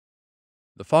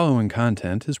The following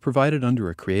content is provided under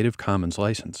a Creative Commons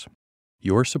license.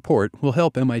 Your support will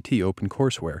help MIT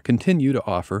OpenCourseware continue to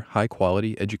offer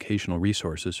high-quality educational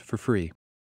resources for free.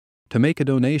 To make a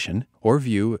donation or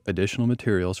view additional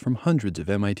materials from hundreds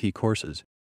of MIT courses,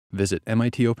 visit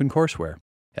MIT OpenCourseware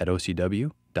at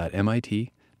ocw.mit.edu.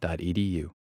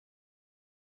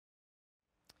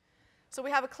 So we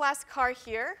have a class car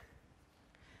here,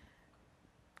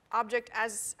 object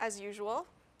as usual.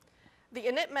 The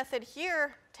init method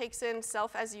here takes in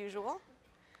self as usual,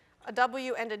 a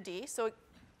W and a D. So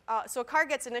a car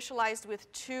gets initialized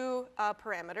with two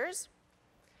parameters.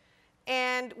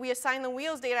 And we assign the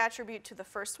wheels data attribute to the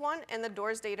first one and the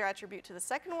doors data attribute to the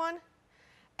second one.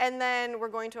 And then we're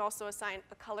going to also assign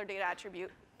a color data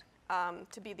attribute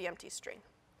to be the empty string.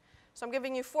 So I'm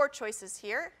giving you 4 choices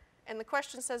here. And the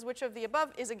question says which of the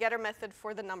above is a getter method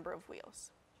for the number of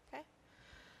wheels. Okay?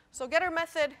 So getter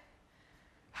method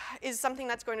is something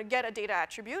that's going to get a data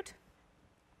attribute.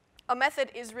 A method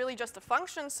is really just a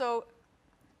function. So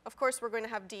of course, we're going to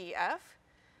have DEF.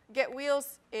 Get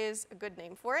wheels is a good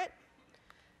name for it.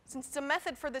 Since it's a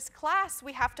method for this class,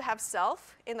 we have to have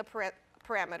self in the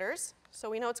parameters. So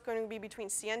we know it's going to be between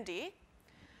C and D.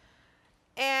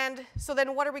 And so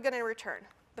then what are we going to return?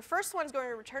 The first one is going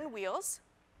to return wheels,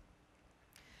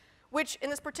 which in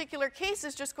this particular case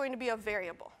is just going to be a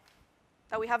variable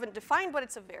that we haven't defined, but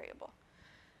it's a variable.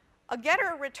 A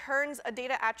getter returns a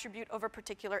data attribute of a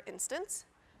particular instance.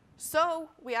 So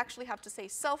we actually have to say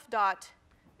self dot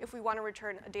if we want to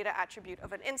return a data attribute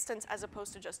of an instance as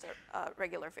opposed to just a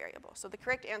regular variable. So the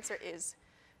correct answer is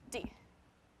D.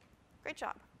 Great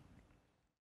job.